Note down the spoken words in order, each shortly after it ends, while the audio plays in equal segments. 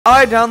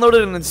I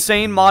downloaded an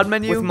insane mod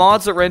menu with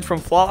mods that range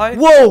from fly,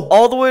 whoa,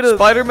 all the way to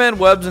Spider-Man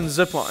webs and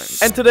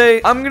ziplines. And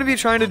today, I'm gonna be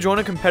trying to join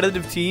a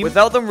competitive team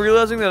without them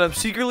realizing that I'm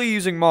secretly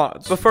using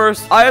mods. But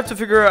first, I have to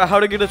figure out how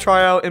to get a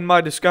tryout in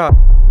my disguise.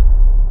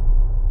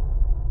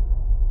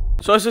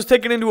 So let's just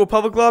take it into a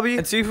public lobby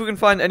and see if we can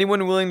find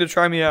anyone willing to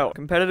try me out.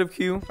 Competitive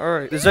queue.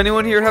 Alright. Does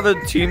anyone here have a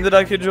team that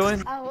I could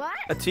join? A what?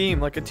 A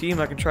team I can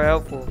try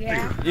out for.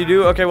 Yeah. You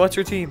do? Okay, what's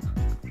your team?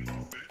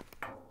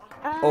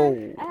 Oh.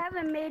 I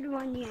haven't made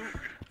one yet.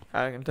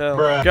 I can tell.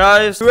 Bruh.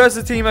 Guys, who has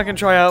a team I can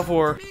try out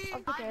for?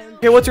 Okay.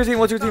 Okay, what's your team?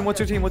 What's your team? What's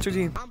your team? What's your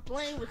team? I'm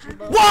playing with you,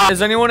 bro. What?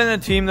 Is anyone in a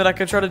team that I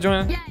could try to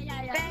join? Yeah.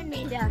 Ban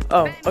me down.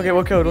 Oh, okay,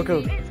 what code? What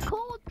code? It's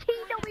called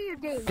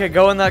TWD. Okay,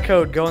 go in that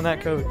code. Go in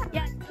that code.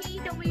 Yeah,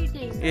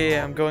 TWD.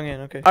 Yeah, I'm going in.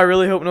 Okay. I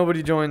really hope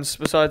nobody joins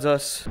besides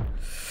us.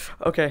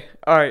 Okay.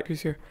 Alright, who's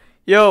here?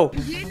 Yo!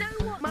 Do you know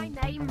what my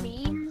name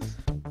means?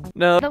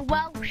 No. The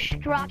Welsh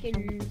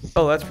Dragons.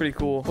 Oh, that's pretty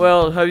cool.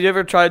 Well, have you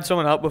ever tried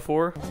someone out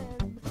before?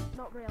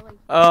 Not really.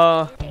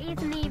 It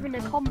isn't even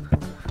a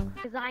compliment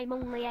because I'm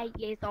only 8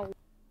 years old.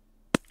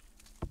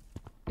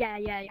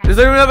 Yeah. Is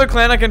there another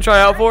clan I can try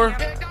out for?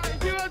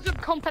 Who has a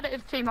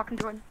competitive team I can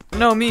join?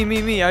 No,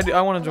 me.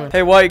 I want to join.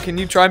 Hey, White, can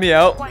you try me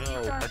out? No,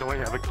 I don't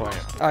have a clan.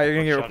 Alright, you're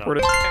gonna get Shut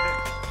reported.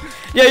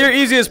 Yeah, you're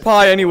easy as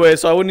pie anyway,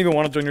 so I wouldn't even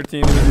want to join your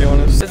team, to be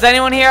honest. Does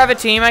anyone here have a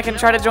team I can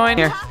try to join?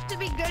 You Here. have to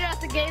be good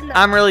at the game though.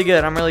 I'm really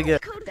good.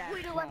 Code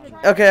Point 11.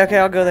 Okay,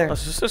 I'll go there.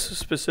 That's just a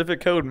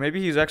specific code.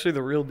 Maybe he's actually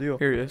the real deal.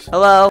 Here he is.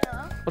 Hello.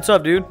 What's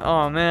up, dude?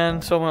 Oh,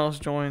 man. Someone else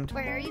joined.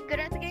 Wait, are you good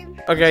at the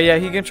game? Okay, yeah,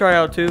 he can try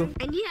out, too.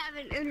 And you have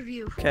an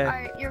interview. Okay.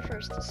 Alright, you're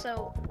first.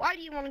 So, why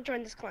do you want to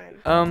join this clan?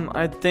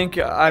 I think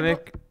I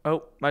make...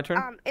 Oh, my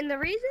turn? And the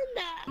reason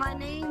that my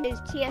name is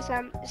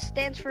TSM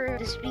stands for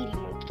the Speedy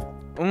Monkey.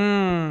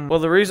 Well,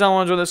 the reason I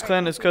want to join this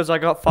clan is because I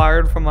got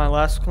fired from my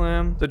last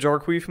clan, the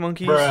Jarqueef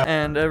Monkeys. Bruh.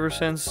 And ever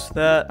since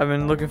that, I've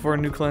been looking for a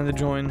new clan to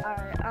join.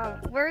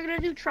 Alright, we're gonna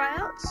do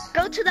tryouts.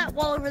 Go to that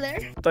wall over there.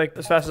 Like,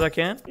 as fast as I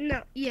can?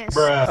 No, yes.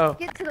 Bruh. Oh,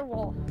 Get to the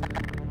wall.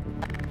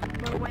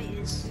 No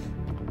ways.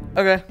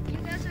 okay. You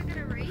guys are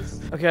gonna race,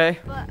 Okay.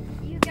 but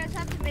you guys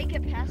have to make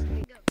it past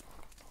me. Go.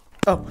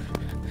 Oh,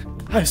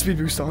 I have speed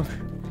boost on.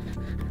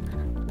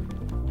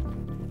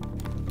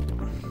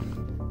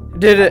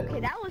 Did it. Okay,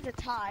 that was a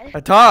tie.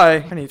 A tie?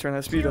 I need to turn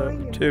that speed up.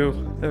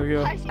 2. There we go.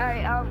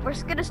 Alright, we're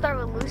just gonna start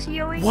with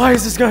Lucioing. Why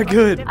is this guy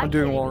good? I I'm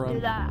doing a can't wall even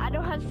do run. that. I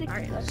don't have 6.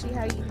 Alright, let's see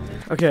how you do.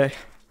 Okay.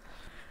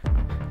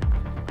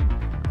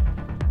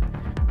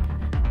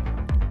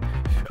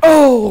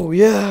 Oh,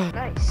 yeah.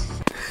 Nice.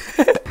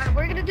 Alright,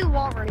 we're gonna do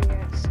wall running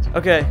next.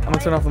 Okay, I'm gonna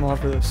turn off the mod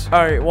for this.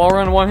 Alright, wall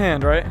run one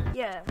hand, right?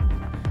 Yeah.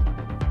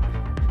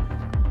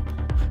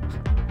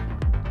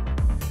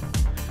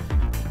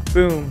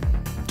 Boom.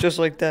 Just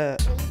like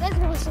that. You guys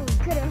are also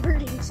good at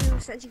hurting too,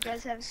 since you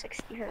guys have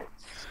 60 hertz.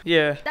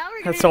 Yeah. Now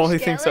we're That's the only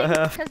things I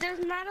have. Because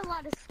there's not a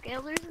lot of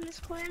scalers in this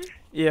clan.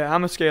 Yeah,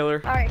 I'm a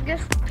scaler. Alright,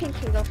 just Pink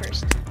can go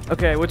first.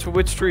 Okay,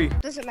 which tree?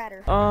 Doesn't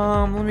matter.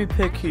 Let me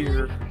pick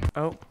here.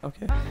 Oh,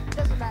 okay.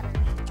 Doesn't matter.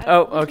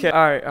 Oh, okay.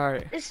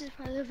 Alright. This is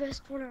probably the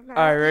best one I've had.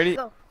 Alright, ready?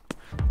 Go.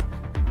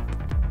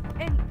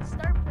 And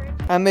start branching.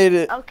 I made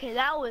it. Okay,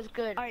 that was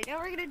good. Alright, now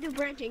we're gonna do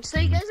branching. So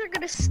you guys are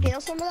gonna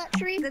scale some of that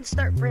tree, then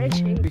start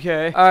branching.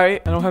 Okay.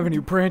 Alright, I don't have any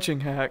branching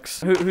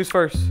hacks. Who's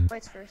first?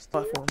 What's first?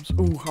 Platforms.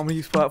 Ooh, I'm gonna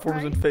use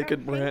platforms and fake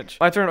it branch.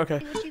 My turn, okay.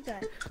 See what you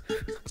got.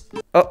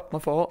 Oh, my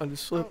fault. I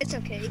just slipped. It's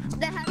okay.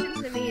 That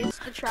happens to me. It's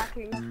the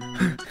tracking.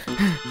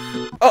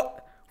 Oh,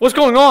 what's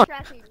going on?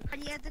 Tracking.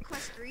 And you had the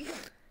quest 3.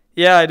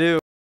 Yeah, I do.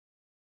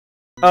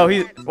 Oh,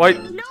 he's white.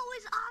 No,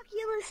 his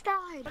Oculus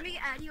died. Let me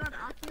add you on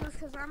Oculus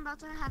because I'm about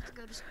to have to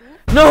go to school.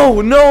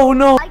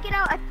 No. I get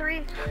out at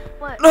 3.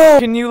 What? No.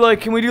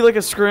 Can we do like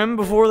a scrim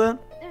before then?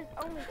 There's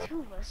only 2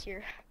 of us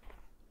here.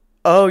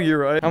 Oh, you're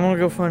right. I'm gonna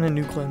go find a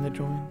new clan to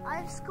join.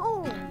 I have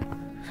school.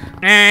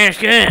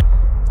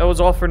 That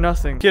was all for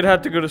nothing. Kid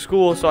had to go to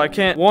school, so I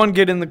can't, 1,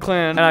 get in the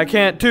clan, and I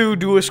can't, 2,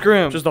 do a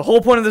scrim. Just the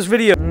whole point of this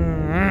video.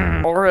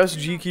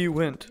 RSG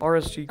Quint.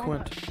 RSG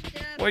Quint.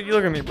 Wait, you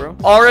look at me, bro.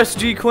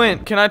 RSG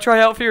Quint. Can I try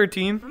out for your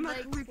team? I'm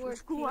like, for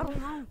school, I don't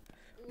know.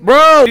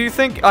 Bro, do you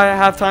think I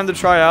have time to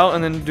try out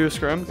and then do a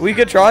scrim? We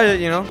could try it,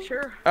 you know?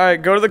 Sure.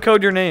 Alright, go to the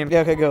code your name. Yeah,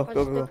 okay,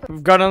 go.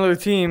 We've got another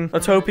team.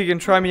 Let's hope he can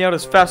try me out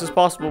as fast as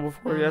possible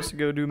before he has to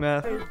go do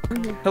math.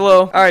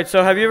 Hello. Alright,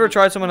 so have you ever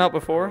tried someone out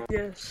before?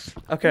 Yes.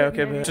 Okay,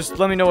 but just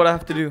let me know what I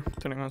have to do.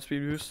 Turning on speed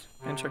boost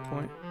and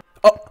checkpoint.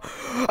 Oh,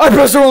 I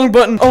pressed the wrong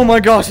button. Oh my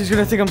gosh, he's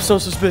gonna think I'm so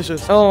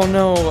suspicious. Oh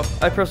no,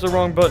 I pressed the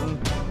wrong button.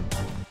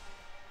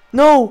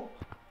 No.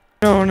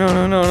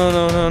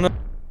 No.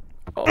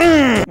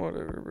 Oh,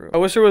 whatever, bro. I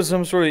wish there was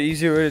some sort of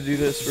easier way to do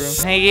this,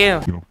 bro. Hey,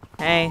 you.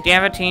 Hey, do you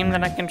have a team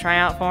that I can try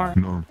out for?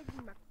 No.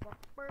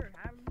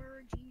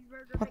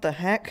 What the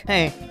heck?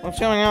 Hey, what's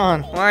going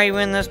on? Why are you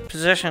in this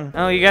position?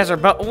 Oh, you guys are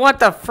what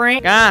the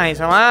freak? Guys,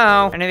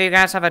 hello? Any of you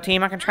guys have a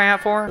team I can try out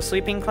for? The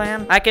sleeping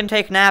clan? I can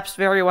take naps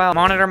very well.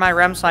 Monitor my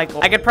REM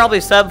cycle. I could probably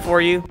sub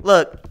for you.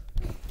 Look.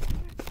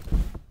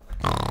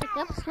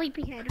 That's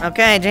sleepyhead.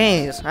 Okay,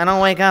 jeez. I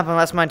don't wake up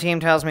unless my team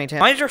tells me to.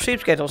 Why is your sleep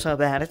schedule so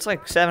bad? It's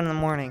like 7 in the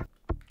morning.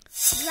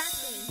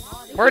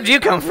 Exactly. Where'd you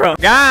come from?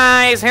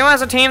 Guys, who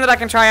has a team that I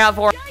can try out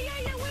for?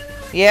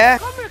 Yeah?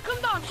 Come here,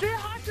 come down. Say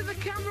hi to the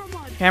camera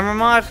mod. Camera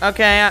mod?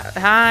 Okay,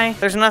 hi.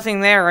 There's nothing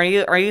there. Are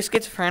you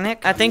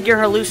schizophrenic? I think you're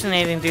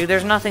hallucinating, dude.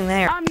 There's nothing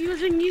there. I'm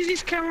using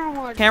Yeezy's camera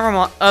mod. Camera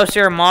mod. Oh, so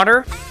you're a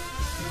modder?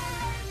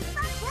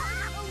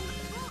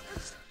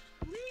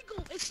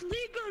 It's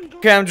legal.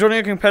 Okay, I'm joining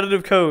a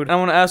competitive code. I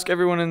want to ask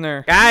everyone in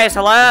there. Guys,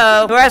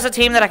 hello? Who has a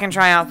team that I can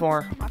try out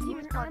for? My team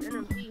is called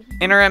NMP.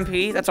 Inner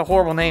MP? That's a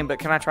horrible name, but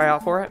can I try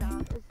out for it?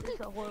 It's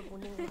a horrible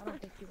name. I don't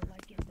think you would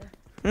like it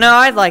though. No,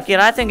 I'd like it.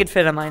 I think it'd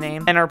fit in my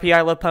name. NRP,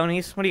 I love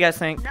ponies. What do you guys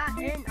think? Not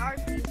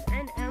NRP, it's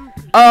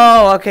NMP.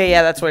 Oh, okay,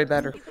 yeah, that's way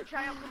better. You could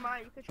try out for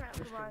mine. You could try out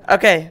for mine.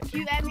 Okay. If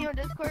you add me on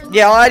Discord.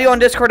 Yeah, I'll add you on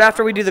Discord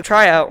after we do the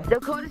tryout. The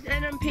code is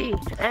NMP.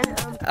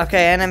 NMP.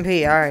 Okay,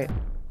 NMP, alright.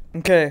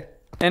 Okay.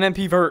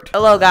 NMP vert.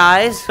 Hello,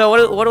 guys. So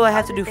what do I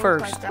have to do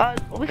first?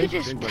 We could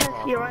just test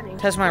your running.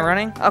 Test my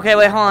running? Okay,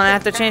 wait, hold on. I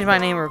have to change my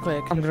name real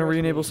quick. I'm gonna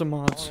re-enable some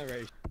mods.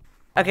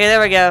 Okay, there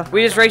we go.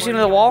 We just racing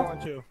into the wall?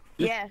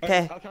 Yeah.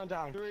 Okay. I'll count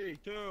down. 3,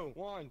 2,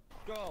 1,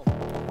 go.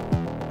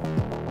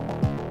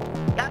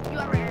 You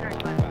already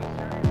entered.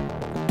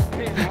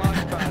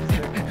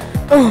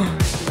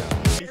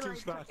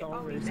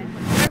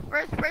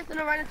 First person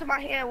to run into my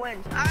hand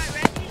wins. Alright,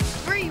 ready?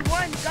 3,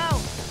 1, go.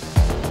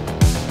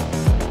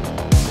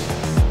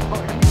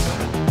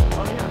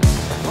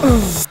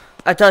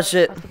 I touched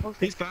it.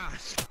 He's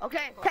fast.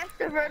 Okay, test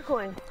the vertical.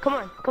 Come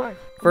on, come on.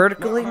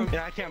 Vertically?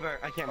 Yeah, I can't bear.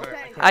 Okay.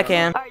 I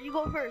can. Alright, you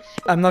go first.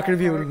 I'm not gonna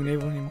be able to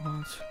enable any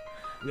mods.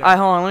 Alright,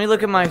 hold on. Let me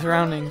look at my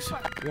surroundings.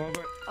 You want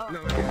to No,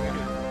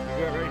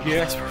 right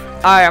here.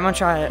 Alright, I'm gonna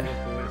try it.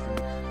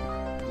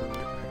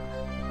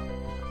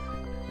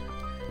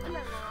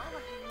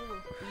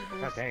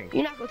 God dang.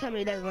 You're not gonna tell me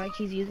he doesn't like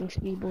he's using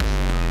speed boost.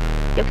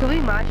 Yo, can we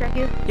mod track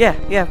you?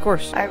 Yeah, of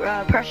course.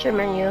 Alright, press your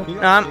menu.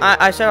 No,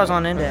 I said I was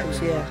on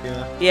index,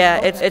 yeah. Yeah,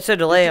 it's a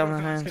delay on my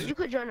hands. You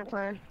could join the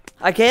clan.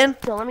 I can?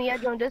 So let me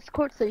add you on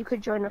Discord so you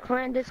could join the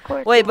clan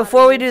Discord. Wait,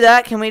 before we do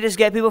that, can we just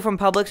get people from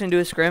Publix and do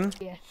a scrim?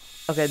 Yeah.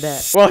 Okay,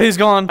 bet. Well, he's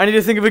gone. I need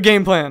to think of a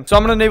game plan. So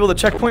I'm gonna enable the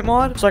checkpoint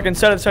mod, so I can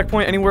set a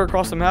checkpoint anywhere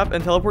across the map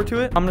and teleport to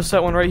it. I'm gonna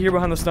set one right here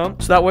behind the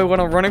stump, so that way when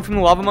I'm running from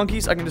the lava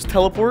monkeys, I can just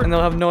teleport and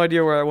they'll have no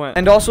idea where I went.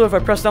 And also, if I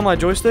press down my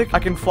joystick, I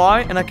can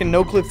fly and I can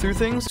no-clip through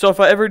things. So if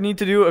I ever need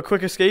to do a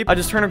quick escape, I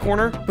just turn a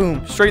corner,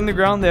 boom, straight in the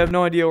ground. They have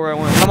no idea where I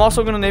went. I'm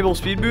also gonna enable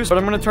speed boost, but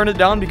I'm gonna turn it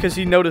down because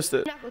he noticed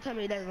it. You're not gonna tell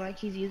me he doesn't like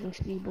he's using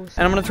speed boost.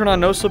 And I'm gonna turn on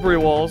no slippery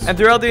walls. And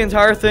throughout the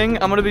entire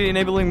thing, I'm gonna be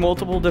enabling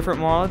multiple different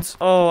mods.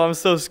 Oh, I'm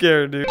so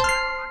scared, dude.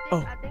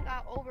 I think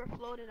I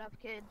overfloated up,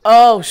 kids.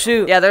 Oh,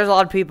 shoot. Yeah, there's a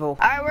lot of people.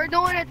 Alright, we're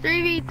doing a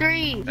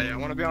 3v3. Hey, I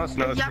want to be on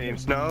Snow's team.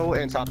 Snow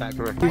and South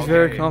Actor. He's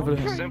very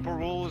confident. Simple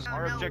rules.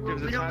 Our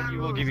objective is attack you.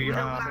 We'll give you a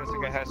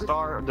head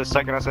start. The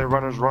second I say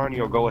runners run,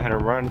 you'll go ahead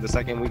and run. The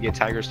second we get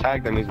Tigers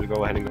tagged, that means we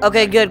go ahead and go.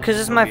 Okay, good, because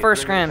this is my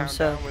first scrim,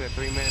 so. With a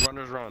 3-minute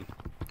runners run.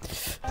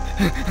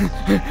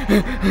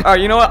 Alright,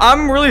 you know what?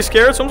 I'm really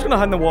scared, so I'm just gonna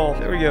hide in the wall.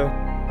 There we go.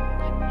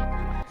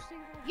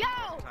 Yo!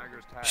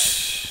 Tigers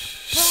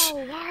tagged.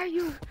 Bro, why are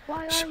you?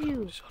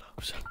 Shut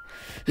up.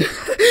 He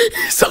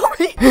saw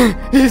me.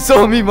 He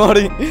saw me,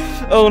 Marty.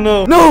 Oh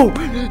no. No.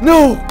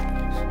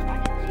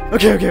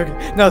 Okay.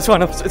 No, it's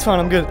fine. It's fine.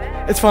 I'm good.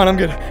 I'm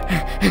good.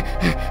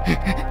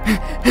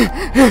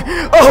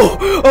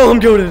 Oh, I'm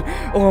goated.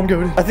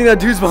 I think that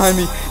dude's behind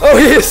me. Oh,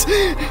 he is.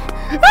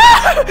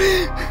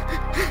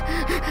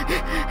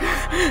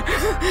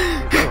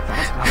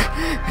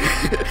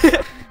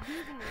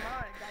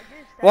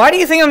 Why do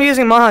you think I'm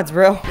using mods,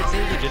 bro? It's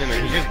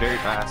legitimate. He's just very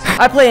fast.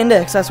 I play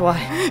index, that's why.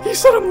 He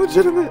said I'm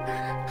legitimate.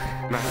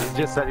 Nah, he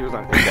just said he was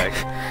on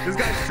index. This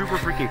guy's super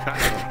freaking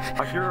fast.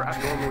 Like you're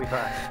abnormally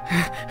fast.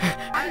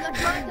 Alright,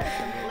 let's mod test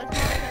him. Let's mod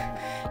test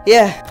him.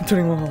 Yeah. I'm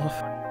turning them all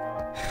off.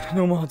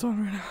 No mods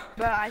on right now.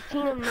 Bro, I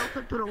seen him no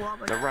clip through the wall,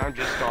 The but round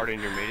just started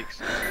and your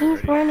medics.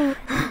 he's running.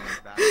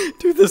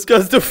 Dude, this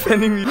guy's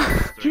defending me.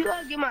 You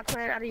gotta get my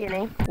clan out of your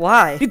name.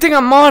 Why? You think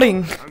I'm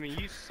modding? I mean,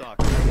 you suck.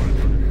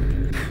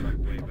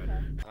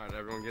 Alright,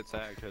 everyone gets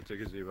tagged. I took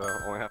a zero.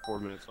 Only have 4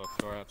 minutes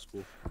left. Sorry, I have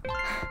school.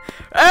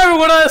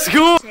 Everyone at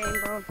school.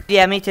 Same, bro.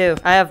 Yeah, me too.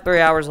 I have 3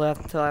 hours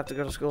left until I have to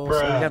go to school,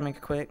 so we gotta make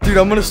it quick. Dude,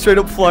 I'm gonna straight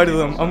up fly to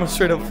them.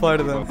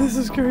 This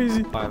is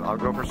crazy. Fine, I'll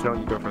go for Snow.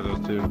 You go for those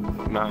two.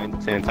 9,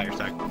 10, Tiger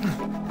stack.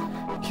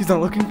 He's not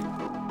looking.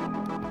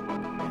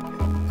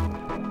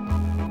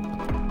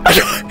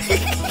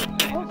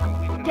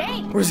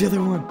 Dang! Where's the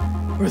other one?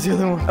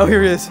 Oh,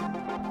 here he is.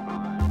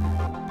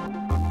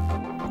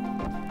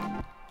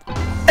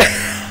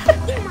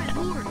 Oh my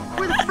lord!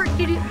 Where the frick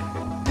did you?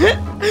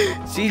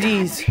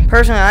 GG's.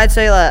 Personally, I'd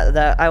say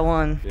that I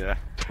won. Yeah.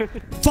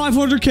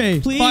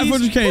 500K. Please.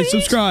 500K.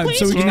 Subscribe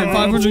so we can hit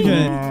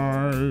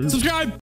 500K. Subscribe.